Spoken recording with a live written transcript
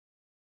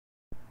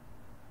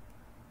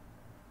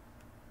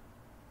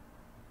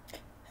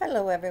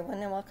Hello everyone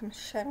and welcome to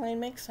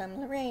Chatelainmakes. I'm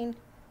Lorraine.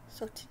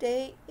 So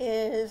today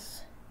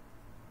is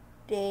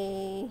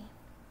day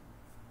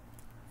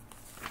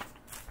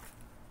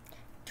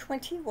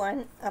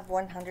 21 of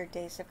 100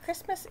 Days of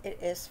Christmas. It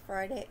is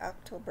Friday,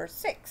 October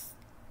 6th.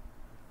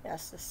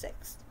 Yes, the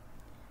 6th.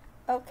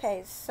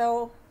 Okay,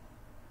 so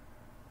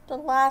the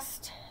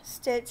last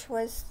stitch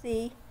was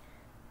the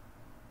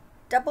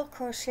double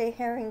crochet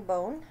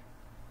herringbone.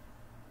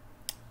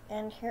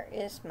 And here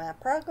is my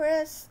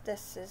progress.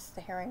 This is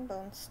the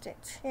herringbone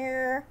stitch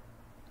here.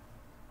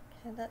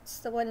 Okay, that's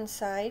the one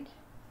side.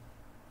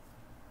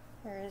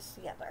 Here is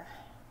the other.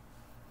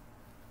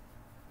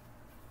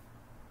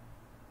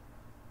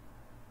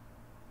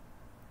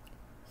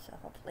 So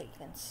hopefully you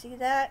can see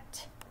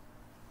that.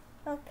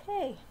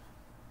 Okay.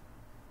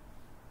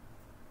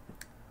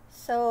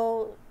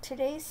 So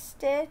today's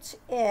stitch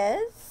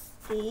is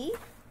the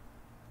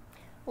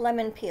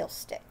lemon peel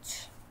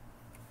stitch.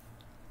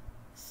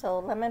 So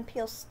lemon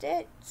peel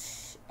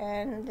stitch,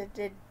 and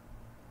the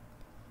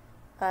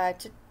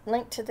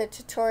link to the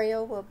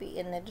tutorial will be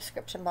in the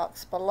description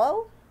box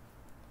below.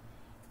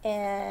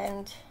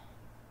 And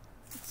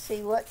let's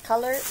see what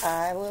color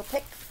I will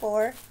pick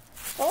for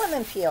the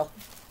lemon peel.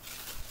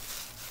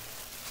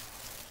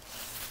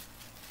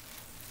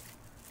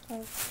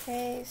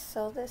 Okay,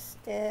 so this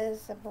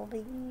is, I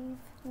believe,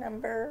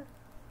 number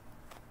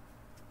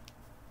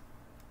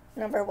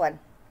 1.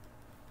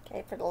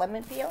 Okay, for the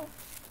lemon peel.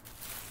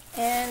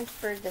 And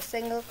for the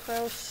single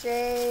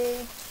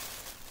crochet,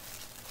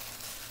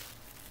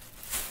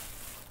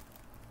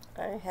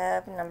 I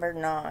have number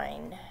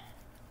 9.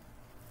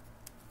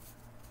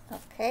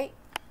 Okay,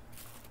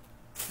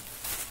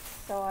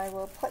 so I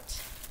will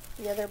put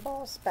the other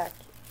balls back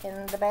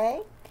in the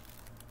bag.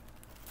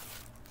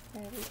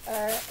 There we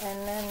are,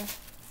 and then,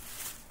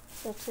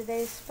 so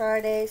today's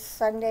Friday.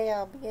 Sunday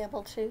I'll be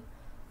able to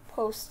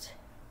post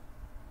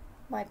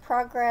my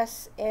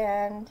progress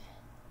and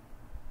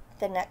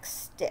the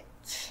next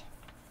stitch.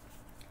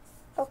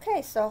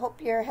 Okay, so I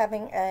hope you're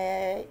having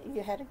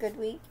you had a good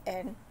week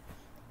and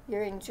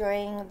you're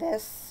enjoying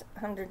this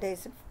 100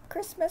 Days of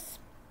Christmas.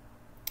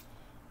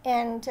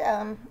 And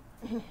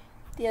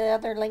the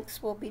other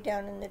links will be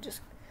down in the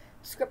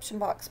description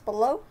box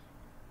below.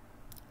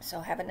 So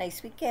have a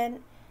nice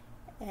weekend.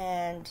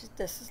 And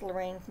this is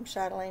Lorraine from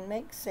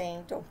Chatelainmakes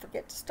saying don't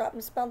forget to stop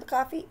and smell the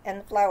coffee and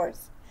the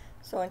flowers.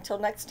 So until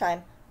next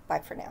time,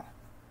 bye for now.